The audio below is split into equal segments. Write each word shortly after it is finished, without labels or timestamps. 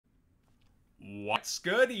What's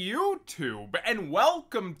good, YouTube? And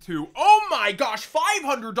welcome to, oh my gosh,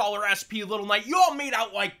 $500 SP Little Knight. You all made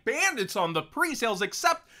out like bandits on the pre-sales,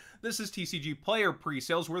 except this is TCG player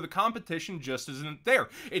pre-sales where the competition just isn't there.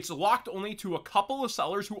 It's locked only to a couple of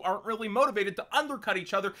sellers who aren't really motivated to undercut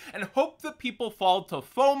each other and hope that people fall to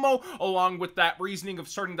FOMO, along with that reasoning of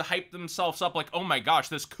starting to hype themselves up like, oh my gosh,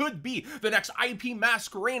 this could be the next IP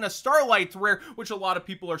Masquerena Starlight rare, which a lot of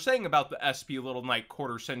people are saying about the SP Little Knight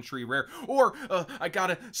quarter century rare. Or, I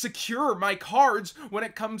gotta secure my cards when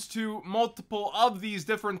it comes to multiple of these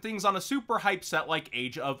different things on a super hype set like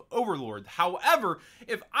Age of Overlord. However,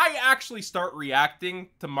 if I actually start reacting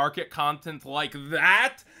to market content like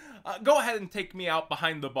that, go ahead and take me out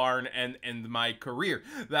behind the barn and end my career.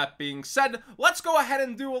 That being said, let's go ahead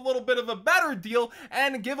and do a little bit of a better deal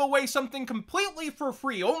and give away something completely for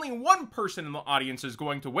free. Only one person in the audience is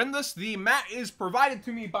going to win this. The mat is provided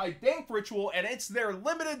to me by Dank Ritual, and it's their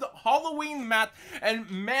limited Halloween mat. And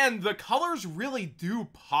man, the colors really do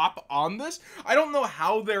pop on this. I don't know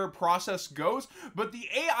how their process goes, but the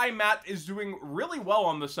AI mat is doing really well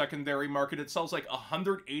on the secondary market. It sells like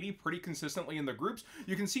 180 pretty consistently in the groups.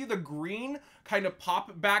 You can see the green kind of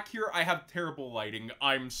pop back here. I have terrible lighting,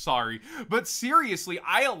 I'm sorry, but seriously,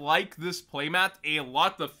 I like this playmat a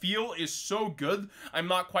lot. The feel is so good. I'm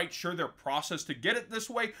not quite sure their process to get it this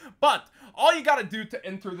way, but all you gotta do to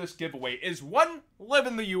enter this giveaway is 1, live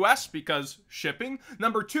in the US because shipping.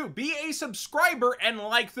 Number 2, be a subscriber and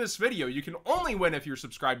like this video. You can only win if you're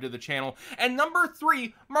subscribed to the channel. And number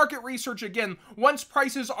 3, market research again. Once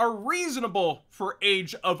prices are reasonable for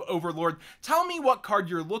Age of Overlord, tell me what card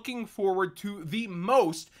you're looking forward to the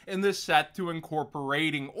most in this set to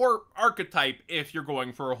incorporating, or archetype if you're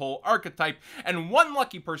going for a whole archetype. And one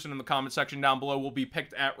lucky person in the comment section down below will be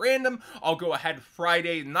picked at random. I'll go ahead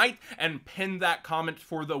Friday night and pin that comment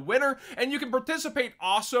for the winner, and you can participate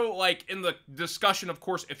also like in the discussion, of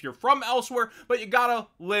course, if you're from elsewhere, but you gotta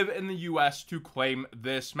live in the US to claim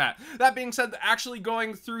this mat. That being said, actually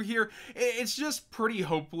going through here, it's just pretty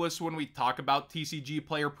hopeless when we talk about TCG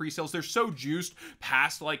player pre-sales. They're so juiced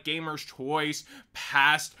past like Gamer's Choice,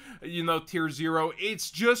 past, you know, tier 0.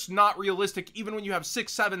 It's just not realistic. Even when you have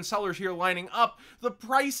 6-7 sellers here lining up, the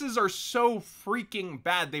prices are so freaking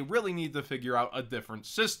bad. They really need to figure out a different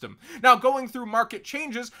system. Now, going through market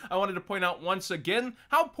changes, I wanted to point out once again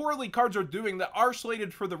how poorly cards are doing that are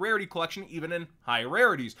slated for the rarity collection, even in high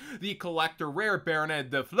rarities. The collector rare Baronet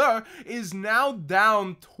de Fleur is now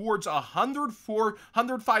down towards $104,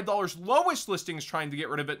 $105. Lowest listings trying to get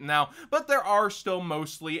rid of it now, but there are still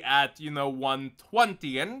mostly at, you know,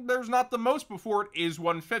 120, and there's not the most before it is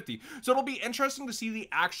 150. So it'll be interesting to see the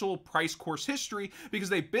actual price course history, because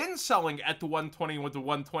they've been selling at the 120 with the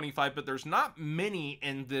 125, but there's not many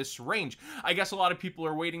in this range. I guess a lot of people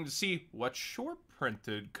are waiting to see what's short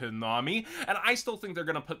printed Konami, and I still think they're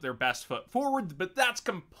going to put their best foot forward, but that's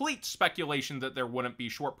complete speculation that there wouldn't be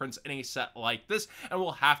short prints in a set like this, and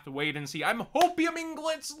we'll have to wait and see. I'm hopiuming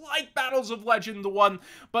glitz like Battles of Legend 1,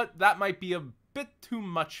 but that might be a bit too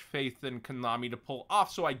much faith in Konami to pull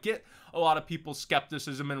off, so I get a lot of people's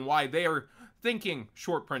skepticism and why they are thinking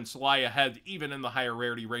short prints lie ahead even in the higher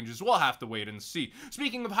rarity ranges. We'll have to wait and see.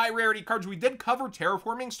 Speaking of high rarity cards, we did cover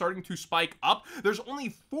Terraforming starting to spike up. There's only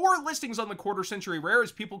 4 listings on the quarter century rare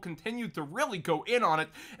as people continue to really go in on it,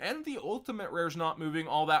 and the ultimate rare is not moving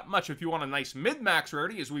all that much. If you want a nice mid-max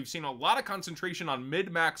rarity, as we've seen a lot of concentration on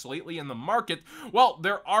mid-max lately in the market, well,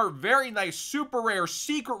 there are very nice super rare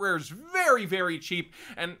secret rares, very, very cheap,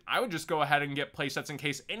 and I would just go ahead and get playsets in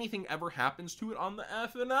case anything ever happens to it on the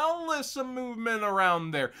FNL list. Some movement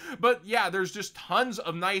around there. But yeah, there's just tons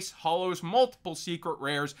of nice hollows, multiple secret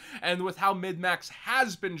rares, and with how mid-max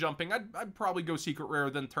has been jumping, I'd probably go secret rare,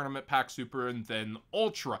 then tournament pack super, and then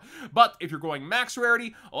ultra. But if you're going max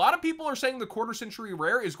rarity, a lot of people are saying the quarter century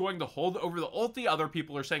rare is going to hold over the ulti. Other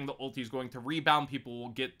people are saying the ulti is going to rebound. People will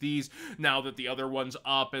get these now that the other one's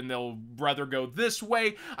up, and they'll rather go this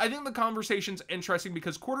way. I think the conversation's interesting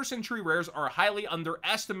because quarter century rares are highly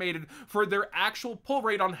underestimated for their actual pull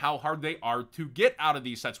rate on how hard they are to get out of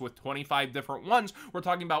these sets. With 25 different ones, we're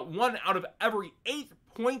talking about 1 out of every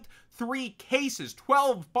 8.3 cases,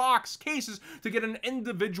 12 box cases to get an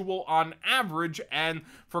individual on average. And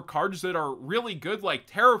for cards that are really good like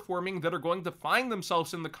Terraforming, that are going to find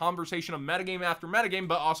themselves in the conversation of metagame after metagame,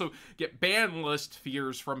 but also get ban list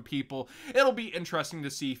fears from people, it'll be interesting to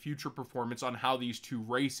see future performance on how these two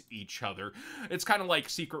race each other. It's kind of like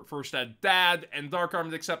Secret First Ed Dad and Dark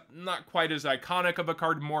Armed, except not quite as iconic of a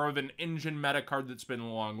card, more of an engine meta card that's been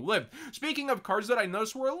long lived. Speaking of cards that I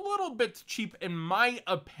noticed were a little bit cheap in my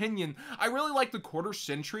opinion, opinion, I really like the quarter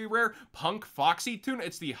century rare Punk Foxy Tune.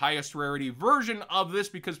 It's the highest rarity version of this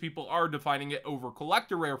because people are defining it over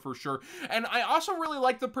collector rare for sure. And I also really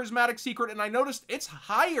like the prismatic secret, and I noticed it's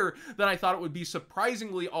higher than I thought it would be,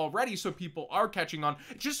 surprisingly already, so people are catching on.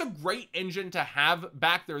 It's just a great engine to have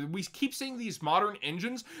back there. We keep seeing these modern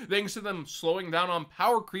engines, thanks to them slowing down on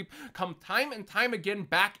power creep, come time and time again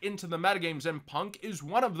back into the metagames, and Punk is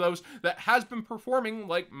one of those that has been performing.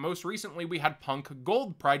 Like most recently we had Punk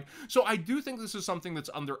Gold Pride, so I do think this is something that's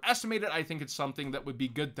underestimated. I think it's something that would be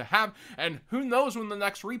good to have, and who knows when the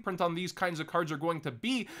next reprint on these kinds of cards are going to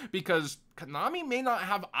be, because Konami may not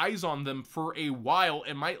have eyes on them for a while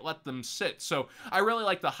and might let them sit. So I really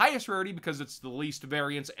like the highest rarity because it's the least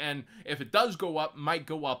variance, and if it does go up, might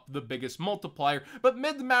go up the biggest multiplier. But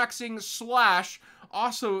mid-maxing slash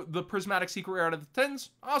also the prismatic secret rare out of the 10s,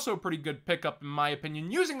 also a pretty good pickup in my opinion,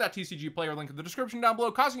 using that TCG player link in the description down below,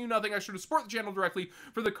 costing you nothing extra to support the channel directly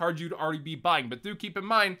for the cards you'd already be buying. But do keep in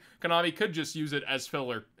mind, Konami could just use it as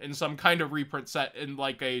filler in some kind of reprint set, in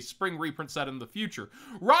like a spring reprint set in the future.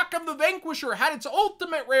 Rock of the Vanquisher had its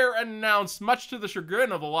ultimate rare announced, much to the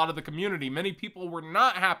chagrin of a lot of the community. Many people were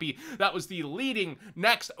not happy that was the leading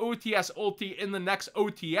next OTS ulti in the next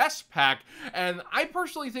OTS pack, and I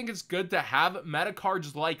personally think it's good to have meta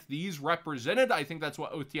cards like these represented. I think that's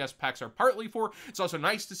what OTS packs are partly for. It's also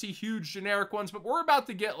nice to see huge generic ones, but we're about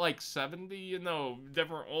to get like 70,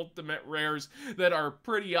 different ultimate rares that are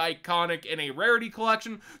pretty iconic in a rarity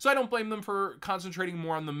collection, so I don't blame them for concentrating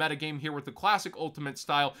more on the metagame here with the classic ultimate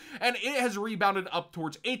style, and it has rebounded up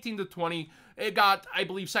towards 18 to 20. It got, I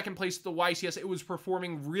believe, second place at the YCS. It was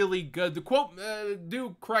performing really good. The quote,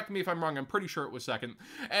 do correct me if I'm wrong, I'm pretty sure it was second.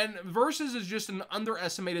 And Versus is just an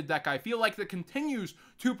underestimated deck, I feel like, that continues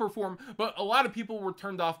to perform, but a lot of people were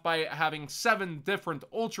turned off by having 7 different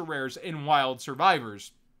ultra rares in Wild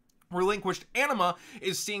Survivors. Relinquished Anima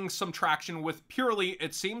is seeing some traction with Purely,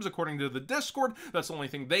 it seems, according to the Discord. That's the only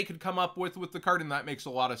thing they could come up with the card, and that makes a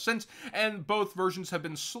lot of sense. And both versions have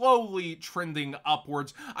been slowly trending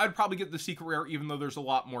upwards. I'd probably get the secret rare, even though there's a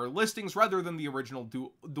lot more listings, rather than the original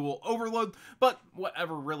dual overload, but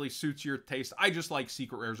whatever really suits your taste. I just like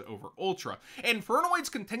secret rares over ultra. Infernoids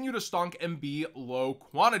continue to stonk and be low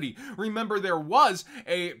quantity. Remember, there was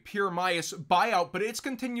a Pure Mias buyout, but it's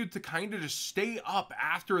continued to kind of just stay up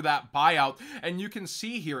after that buyout, and you can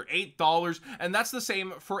see here $8, and that's the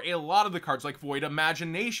same for a lot of the cards. Like Void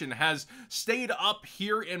Imagination has stayed up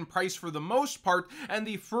here in price for the most part, and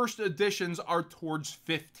the first editions are towards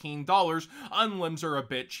 $15. Unlims are a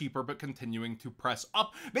bit cheaper, but continuing to press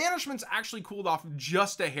up. Banishment's actually cooled off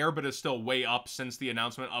just a hair, but is still way up since the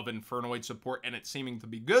announcement of Infernoid support, and it's seeming to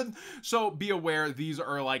be good, so be aware these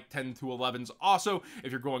are like 10 to 11s. Also,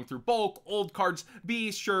 if you're going through bulk old cards,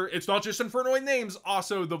 be sure it's not just Infernoid names,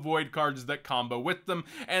 also the Void cards that combo with them,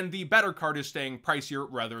 and the better card is staying pricier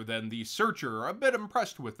rather than the Searcher. A bit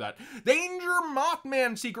impressed with that. Danger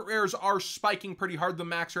Mothman secret rares are spiking pretty hard. The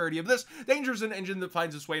max rarity of this. Danger's an engine that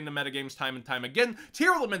finds its way into metagames time and time again.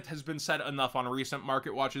 Tier Limit has been said enough on recent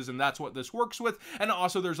market watches, and that's what this works with. And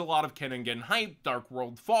also there's a lot of Kenningen hype, Dark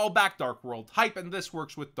World fallback, Dark World hype, and this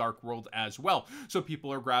works with Dark World as well. So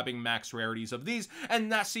people are grabbing max rarities of these, and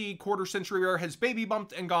Nessie quarter century rare has baby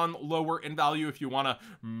bumped and gone lower in value if you want to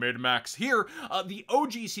mid-max here. The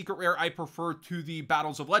OG secret rare I prefer to the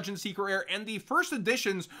Battles of Legends secret rare, and the first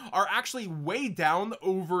editions are actually way down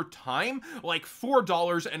over time, like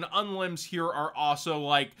 $4, and unlims here are also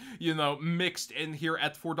like, mixed in here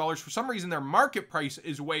at $4. For some reason, their market price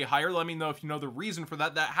is way higher. Let me know if you know the reason for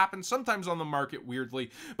that. That happens sometimes on the market weirdly,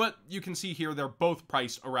 but you can see here they're both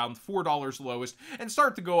priced around $4 lowest and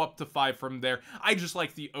start to go up to $5 from there. I just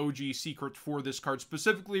like the OG secret for this card,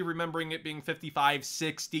 specifically remembering it being 55,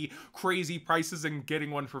 60, crazy prices, and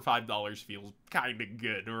getting one for $5 feels kind of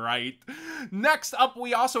good, right? Next up,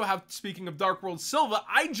 we also have, speaking of Dark World Silva,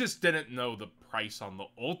 I just didn't know the price on the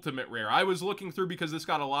ultimate rare. I was looking through because this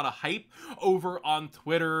got a lot of hype over on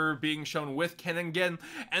Twitter, being shown with Kenningen,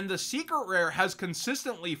 and the secret rare has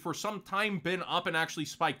consistently for some time been up and actually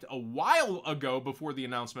spiked a while ago before the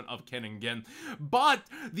announcement of Kenningen. But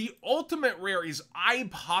the ultimate rare is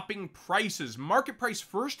eye-popping prices. Market price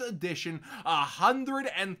first edition,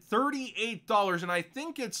 $138, and I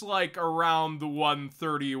think it's like around the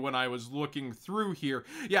 $130 when I was looking through here.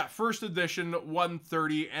 Yeah, first edition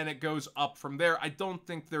 $130, and it goes up from there. I don't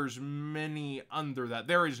think there's many under that.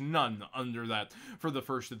 There is none under that for the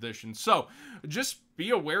first edition. So just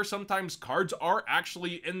be aware, sometimes cards are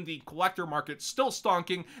actually in the collector market still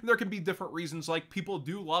stonking. There can be different reasons, like people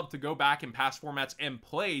do love to go back in past formats and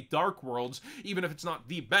play Dark Worlds. Even if it's not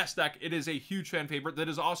the best deck, it is a huge fan favorite that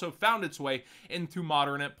has also found its way into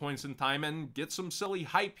Modern at points in time and get some silly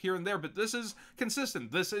hype here and there, but this is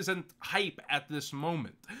consistent. This isn't hype at this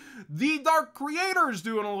moment. The Dark Creator's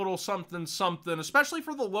doing a little something something, especially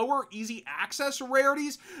for the lower easy access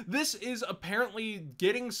rarities. This is apparently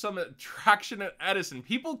getting some traction at Edison.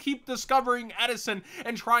 People keep discovering Edison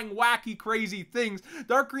and trying wacky, crazy things.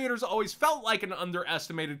 Dark Creator's always felt like an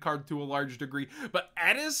underestimated card to a large degree, but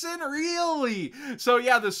Edison? Really? So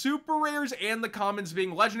yeah, the super rares and the commons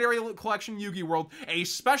being Legendary Collection Yu-Gi World, a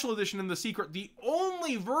special edition in the Secret, the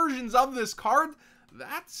only versions of this card.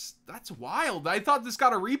 That's wild. I thought this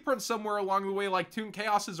got a reprint somewhere along the way, like Toon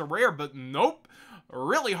Chaos is a rare, but nope. A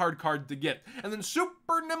really hard card to get. And then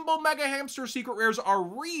Super Nimble Mega Hamster Secret Rares are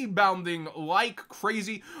rebounding like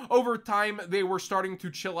crazy. Over time, they were starting to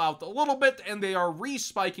chill out a little bit, and they are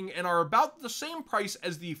respiking and are about the same price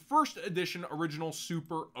as the first edition original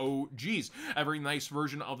Super OGs. Every nice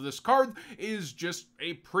version of this card is just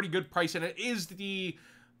a pretty good price, and it is the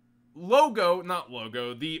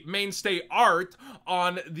the mainstay art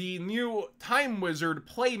on the new Time Wizard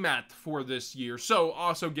playmat for this year, so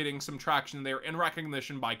also getting some traction there and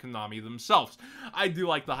recognition by Konami themselves. I do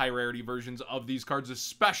like the high rarity versions of these cards,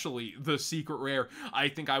 especially the Secret Rare. I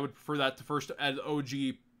think I would prefer that to first ed OG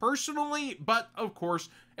personally, but of course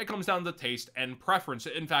it comes down to taste and preference.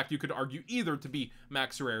 In fact, you could argue either to be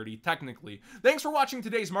max rarity technically. Thanks for watching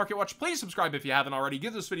today's Market Watch. Please subscribe if you haven't already.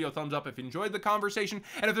 Give this video a thumbs up if you enjoyed the conversation,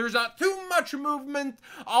 and if there's not too much movement,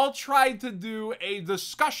 I'll try to do a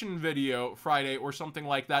discussion video Friday or something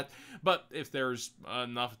like that. But if there's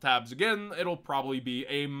enough tabs again, it'll probably be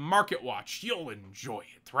a Market Watch. You'll enjoy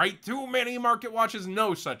it, right? Too many Market Watches,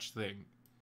 no such thing.